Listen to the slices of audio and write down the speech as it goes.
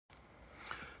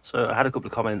So I had a couple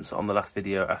of comments on the last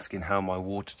video asking how my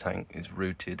water tank is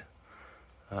routed.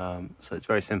 So it's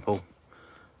very simple.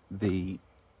 The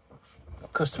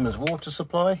customer's water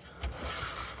supply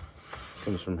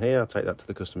comes from here. I'll take that to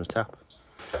the customer's tap.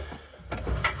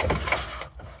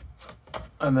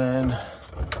 And then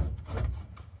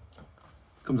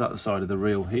comes out the side of the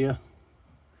reel here,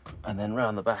 and then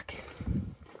round the back.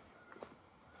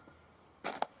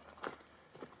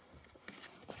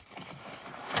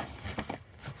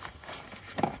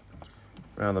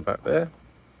 Around the back there,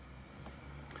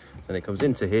 then it comes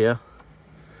into here,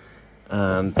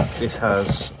 and this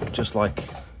has just like,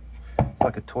 it's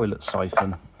like a toilet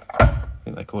siphon. I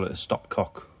think they call it a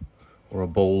stopcock or a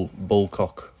bull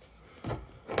cock.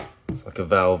 It's like a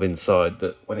valve inside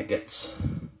that when it gets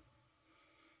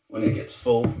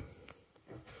full,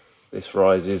 this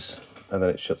rises and then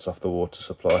it shuts off the water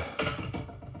supply.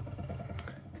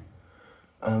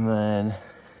 And then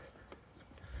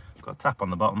got a tap on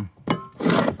the bottom.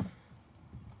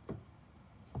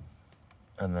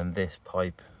 And then this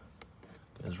pipe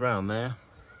goes round there.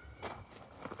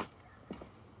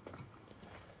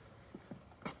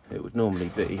 It would normally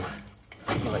be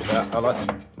like that. I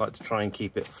like to try and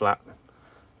keep it flat,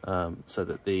 so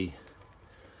that the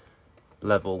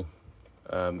level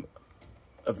of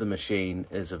the machine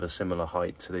is of a similar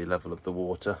height to the level of the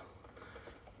water.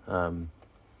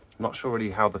 Not sure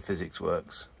really how the physics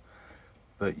works,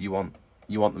 but you want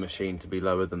the machine to be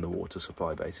lower than the water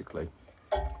supply, basically,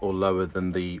 or lower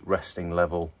than the resting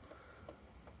level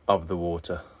of the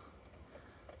water.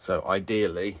 So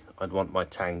ideally, I'd want my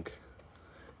tank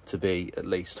to be at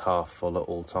least half full at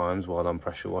all times while I'm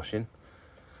pressure washing.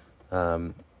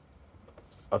 I've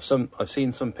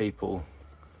seen some people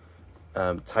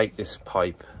take this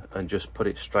pipe and just put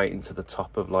it straight into the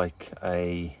top of like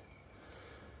a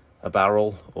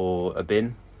barrel or a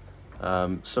bin.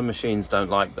 Some machines don't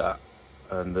like that,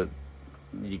 and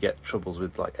you get troubles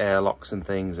with like airlocks and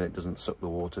things, and it doesn't suck the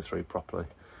water through properly.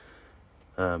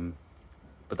 But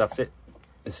that's it.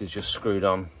 This is just screwed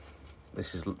on.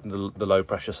 This is the low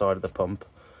pressure side of the pump,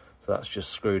 so that's just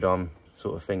screwed on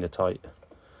sort of finger tight.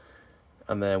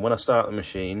 And then when I start the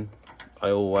machine, I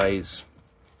always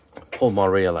pull my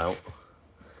reel out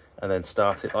and then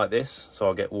start it like this, so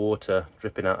I'll get water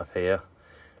dripping out of here,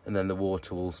 and then the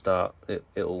water will start,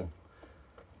 it'll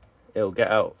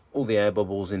get out all the air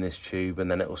bubbles in this tube,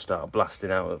 and then it will start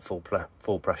blasting out at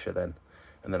full pressure then.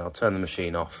 And then I'll turn the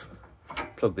machine off,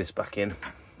 plug this back in,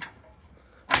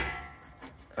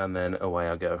 and then away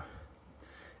I go.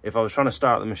 If I was trying to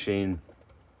start the machine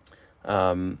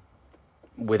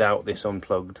without this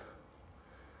unplugged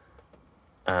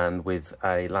and with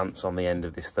a lance on the end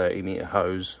of this 30-meter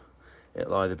hose,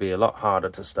 it'll either be a lot harder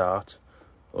to start,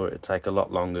 or it'll take a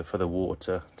lot longer for the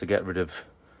water to get rid of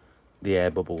the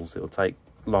air bubbles. It'll take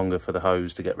longer for the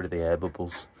hose to get rid of the air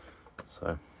bubbles.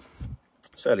 So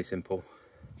it's fairly simple.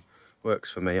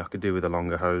 Works for me. I could do with a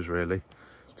longer hose really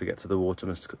to get to the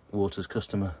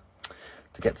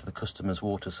customer's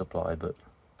water supply, but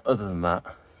other than that,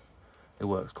 it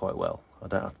works quite well. I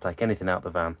don't have to take anything out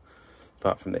the van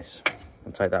apart from this.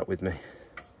 I'll take that with me,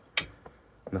 and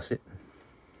that's it.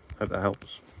 Hope that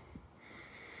helps.